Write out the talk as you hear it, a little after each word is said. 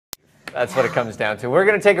That's what it comes down to. We're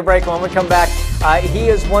going to take a break. When we come back, he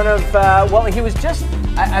is one of, well, he was just,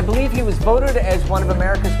 I believe he was voted as one of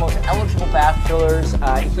America's most eligible bachelors.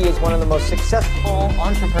 He is one of the most successful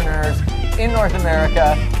entrepreneurs in North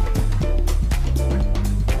America.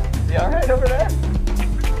 You all right over there?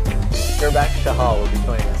 Gurbaksh Chahal will be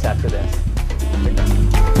joining us after this. Stick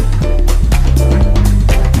around.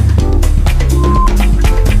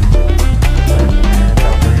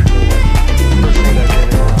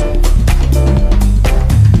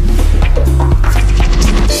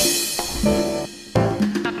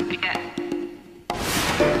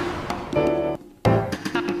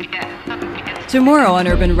 Tomorrow on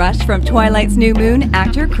Urban Rush from Twilight's New Moon,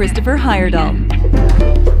 actor Christopher Heyerdahl.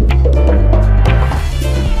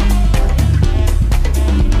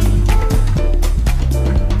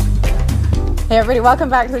 Hey everybody, welcome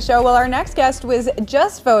back to the show. Well, our next guest was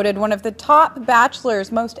just voted one of the top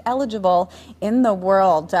bachelors most eligible in the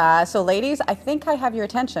world. So ladies, I think I have your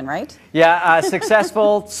attention, right? Yeah,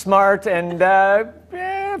 successful, smart, and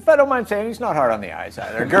if I don't mind saying, he's not hard on the eyes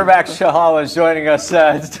either. Gurbaksh Chahal is joining us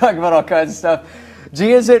to talk about all kinds of stuff.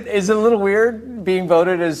 Gee, is it a little weird being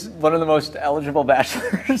voted as one of the most eligible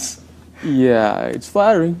bachelors? Yeah, it's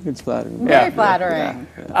flattering. It's flattering. Very flattering.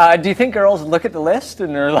 Yeah. Do you think girls look at the list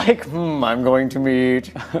and they're like, I'm going to meet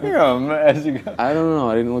him as you go? I don't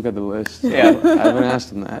know. I didn't look at the list. Yeah. I haven't asked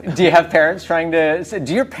them that. Do you have parents trying to,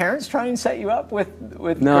 do your parents try and set you up with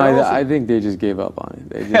No, girls? I think they just gave up on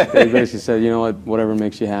it. They basically said, you know what, whatever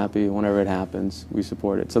makes you happy, whenever it happens, we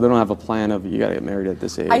support it. So they don't have a plan of, you got to get married at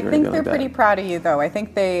this age. I think they're pretty proud of you, though. I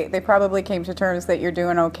think they probably came to terms that you're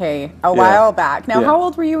doing okay a while back. Now, how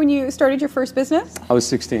old were you when you started your first business? I was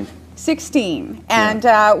 16. 16. And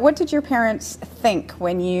what did your parents think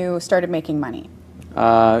when you started making money?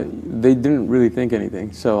 They didn't really think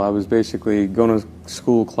anything. So I was basically going to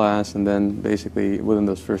school class, and then basically within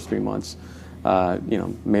those first 3 months, you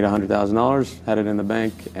know, made $100,000, had it in the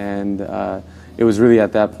bank, and it was really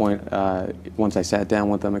at that point, once I sat down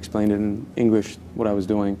with them, explained it in English what I was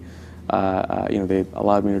doing, you know, they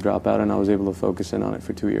allowed me to drop out, and I was able to focus in on it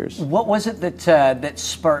for 2 years. What was it that that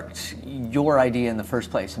sparked your idea in the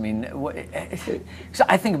first place? I mean, because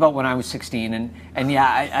I think about when I was 16, and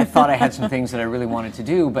yeah, I thought I had some things that I really wanted to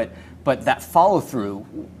do, but that follow through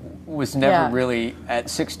was never really at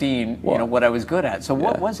 16, you know, what I was good at. So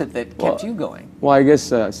what was it that kept you going? Well, I guess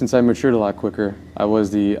since I matured a lot quicker, I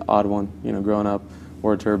was the odd one, you know, growing up,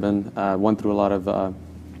 wore a turban, went through a lot of,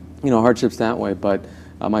 you know, hardships that way, but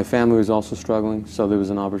my family was also struggling, so there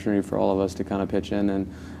was an opportunity for all of us to kind of pitch in,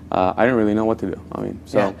 and I didn't really know what to do. I mean,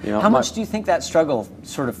 so you know, how much do you think that struggle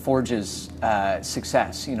sort of forges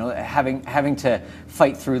success? You know, having to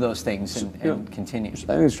fight through those things and continue. I think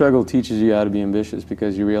the struggle teaches you how to be ambitious,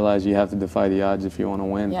 because you realize you have to defy the odds if you want to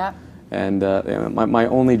win. Yeah. And you know, my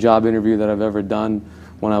only job interview that I've ever done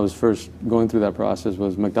when I was first going through that process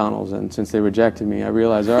was McDonald's, and since they rejected me, I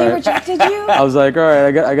realized, all right. They rejected you? I was like, all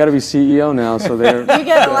right, I got to be CEO now, so they're... You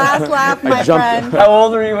get the last laugh, my friend. How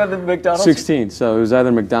old were you at the McDonald's? 16, so it was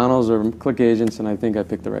either McDonald's or Click Agents, and I think I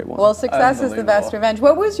picked the right one. Well, success is the best revenge.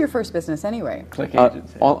 What was your first business anyway? Click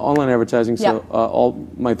Agents. Online advertising, so all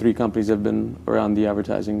my 3 companies have been around the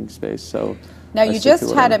advertising space, so... Now, you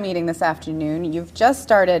just had a meeting this afternoon. You've just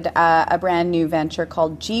started a brand new venture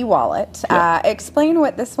called G-Wallet. Explain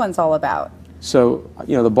what this one's all about. So,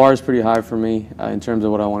 you know, the bar is pretty high for me in terms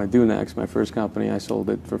of what I want to do next. My first company, I sold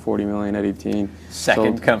it for $40 million at 18.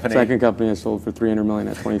 Second company, I sold for $300 million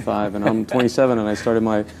at 25, and I'm 27, and I started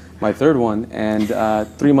my third one. And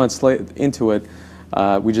 3 months into it,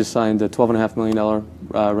 we just signed a $12.5 million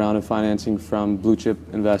round of financing from blue chip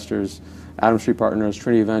investors. Adam Street Partners,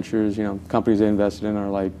 Trinity Ventures, you know, companies they invested in are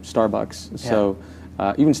like Starbucks. So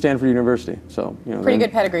even Stanford University. So you know, pretty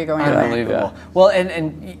good pedigree going on. Unbelievable. Well,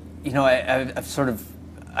 and you know,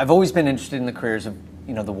 I've always been interested in the careers of,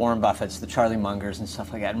 you know, the Warren Buffetts, the Charlie Mungers, and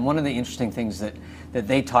stuff like that. And one of the interesting things that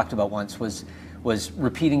they talked about once was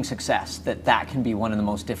repeating success. That can be one of the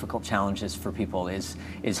most difficult challenges for people, is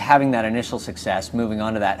having that initial success, moving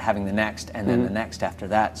on to that, having the next, and then the next after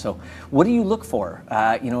that. So what do you look for?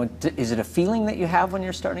 You know, is it a feeling that you have when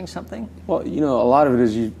you're starting something? Well, you know, a lot of it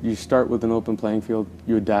is you start with an open playing field,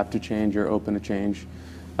 you adapt to change, you're open to change,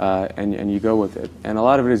 and you go with it. And a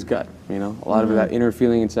lot of it is gut, you know, a lot of it, that inner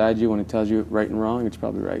feeling inside you, when it tells you right and wrong, it's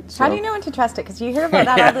probably right. So, how do you know when to trust it? Because you hear about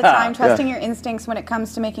that all the time, trusting your instincts when it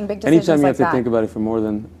comes to making big decisions. Anytime you have to think about it for more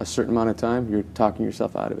than a certain amount of time, you're talking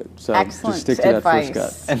yourself out of it. So excellent just stick to advice. That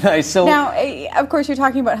first gut. Nice. So now, of course, you're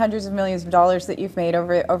talking about hundreds of millions of dollars that you've made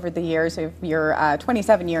over the years, of your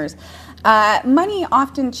 27 years. Money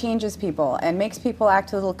often changes people and makes people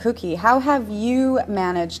act a little kooky. How have you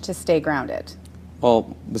managed to stay grounded?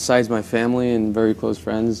 Well, besides my family and very close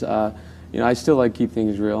friends, you know, I still like keep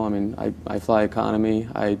things real. I mean, I fly economy.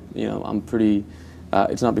 You know, I'm pretty.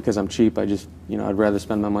 It's not because I'm cheap. I just, you know, I'd rather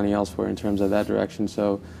spend my money elsewhere in terms of that direction.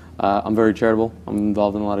 So I'm very charitable. I'm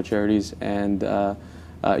involved in a lot of charities, and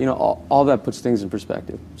you know, all that puts things in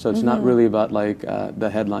perspective. So it's not really about like the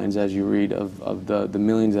headlines as you read of the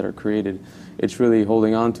millions that are created. It's really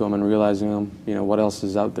holding on to them and realizing, you know, what else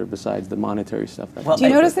is out there besides the monetary stuff. Do you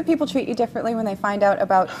notice that people treat you differently when they find out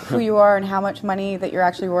about who you are and how much money that you're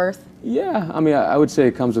actually worth? Yeah, I mean, I would say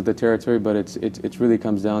it comes with the territory, but it really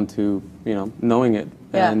comes down to, you know, knowing it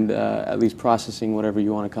and at least processing whatever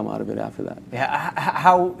you want to come out of it after that. Yeah,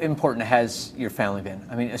 how important has your family been?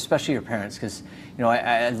 I mean, especially your parents, because, you know,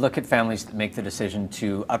 I look at families that make the decision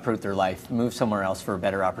to uproot their life, move somewhere else for a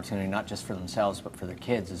better opportunity, not just for themselves, but for their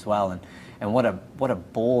kids as well. And what a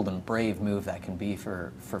bold and brave move that can be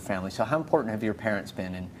for families. So how important have your parents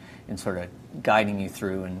been in sort of guiding you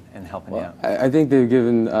through and helping you out? I think they've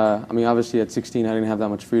given, I mean, obviously at 16 I didn't have that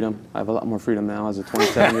much freedom. I have a lot more freedom now as a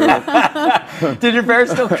 27-year-old. Did your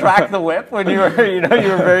parents still crack the whip when you were, you know,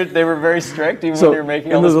 they were very strict even when you were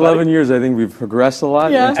making all in this those money? 11 years I think we've progressed a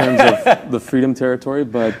lot in terms of the freedom territory,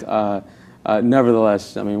 but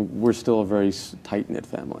nevertheless, I mean, we're still a very tight-knit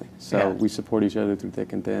family. So we support each other through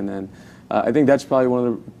thick and thin, and I think that's probably one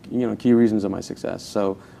of the, you know, key reasons of my success.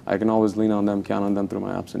 So I can always lean on them, count on them through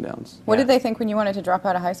my ups and downs. What did they think when you wanted to drop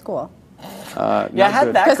out of high school? Yeah, I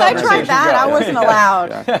had that because I tried that, I wasn't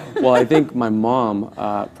allowed. Yeah. Well, I think my mom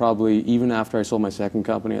probably, even after I sold my second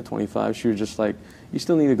company at 25, she was just like, you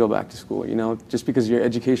still need to go back to school, you know, just because your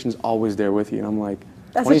education's always there with you. And I'm like,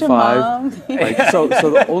 That's 25. such a mom. Like, so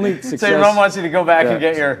the only success. So your mom wants you to go back and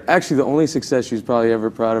get your. Actually, the only success she's probably ever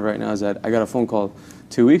proud of right now is that I got a phone call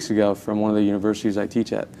 2 weeks ago from one of the universities I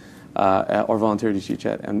teach at, or volunteer to teach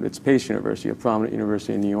at, and it's Pace University, a prominent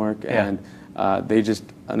university in New York, and they just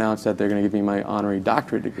announced that they're going to give me my honorary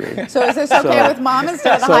doctorate degree. So is this okay with mom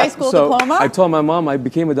instead of the high school diploma? I told my mom I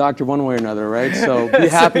became a doctor one way or another, right? So be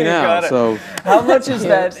happy now. So how much is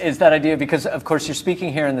that idea? Because of course you're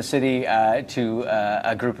speaking here in the city to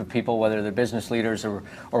a group of people, whether they're business leaders or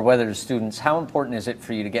whether they're students. How important is it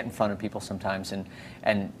for you to get in front of people sometimes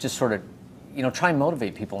and just sort of, you know, try and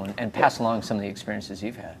motivate people and pass along some of the experiences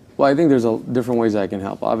you've had? Well, I think there's different ways I can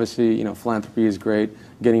help. Obviously, you know, philanthropy is great,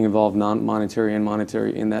 getting involved non-monetary and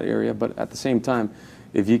monetary in that area, but at the same time,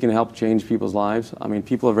 if you can help change people's lives, I mean,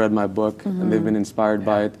 people have read my book and they've been inspired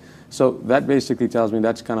by it. So that basically tells me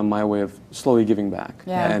that's kind of my way of slowly giving back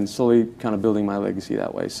and slowly kind of building my legacy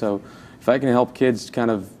that way. So if I can help kids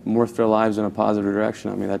kind of morph their lives in a positive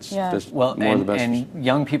direction, I mean, that's just more the best. And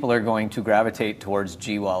young people are going to gravitate towards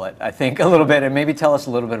G-Wallet, I think, a little bit. And maybe tell us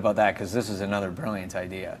a little bit about that, because this is another brilliant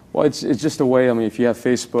idea. Well, it's just a way. I mean, if you have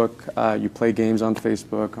Facebook, you play games on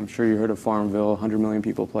Facebook. I'm sure you heard of Farmville. 100 million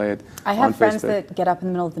people play it. I have friends that get up in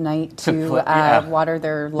the middle of the night to water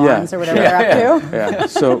their lawns or whatever they're up to. Yeah.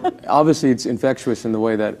 So obviously it's infectious in the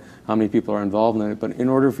way that how many people are involved in it. But in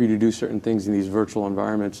order for you to do certain things in these virtual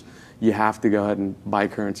environments, you have to go ahead and buy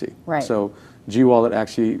currency. Right. So G-Wallet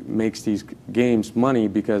actually makes these games money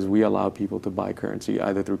because we allow people to buy currency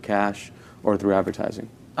either through cash or through advertising.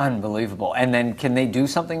 Unbelievable. And then can they do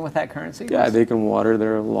something with that currency? Yeah, they can water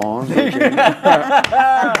their lawn. They can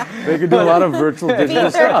do a lot of virtual digital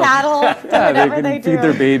Feed their stuff. cattle. Yeah, they can feed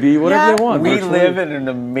their baby, whatever they want. We virtually. live in an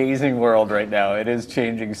amazing world right now. It is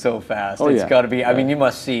changing so fast. It's got to be, I mean, you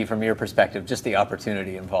must see from your perspective, just the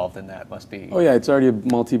opportunity involved in that must be. Oh yeah, it's already a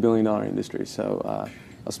multi-billion-dollar industry, so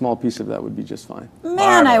a small piece of that would be just fine.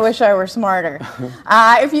 Man, I wish I were smarter.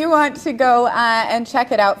 If you want to go and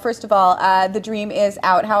check it out, first of all, The Dream is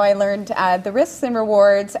out. How I Learned the Risks and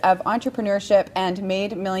Rewards of Entrepreneurship and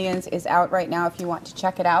Made Millions is out right now if you want to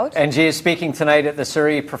check it out. And she is speaking tonight at the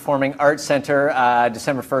Surrey Performing Arts Centre,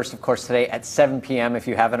 December 1st, of course, today at 7 p.m. If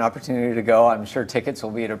you have an opportunity to go, I'm sure tickets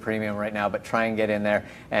will be at a premium right now, but try and get in there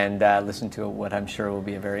and listen to what I'm sure will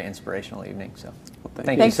be a very inspirational evening. So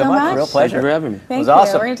thank you so much. Real pleasure. Thank you for having me. Thank was you.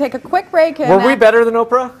 awesome. We're going to take a quick break. Were we better than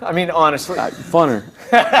Oprah? I mean, honestly. Funner.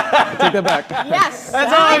 I take that back. Yes.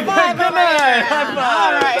 That's all. Good night. High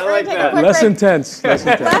five. All right, we're going to take a quick Less break. intense. Less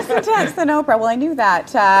intense. Less intense than Oprah. Well, I knew that.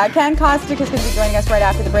 Ken Kostick is going to be joining us right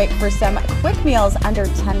after the break for some quick meals under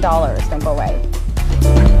 $10. Don't go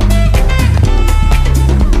away.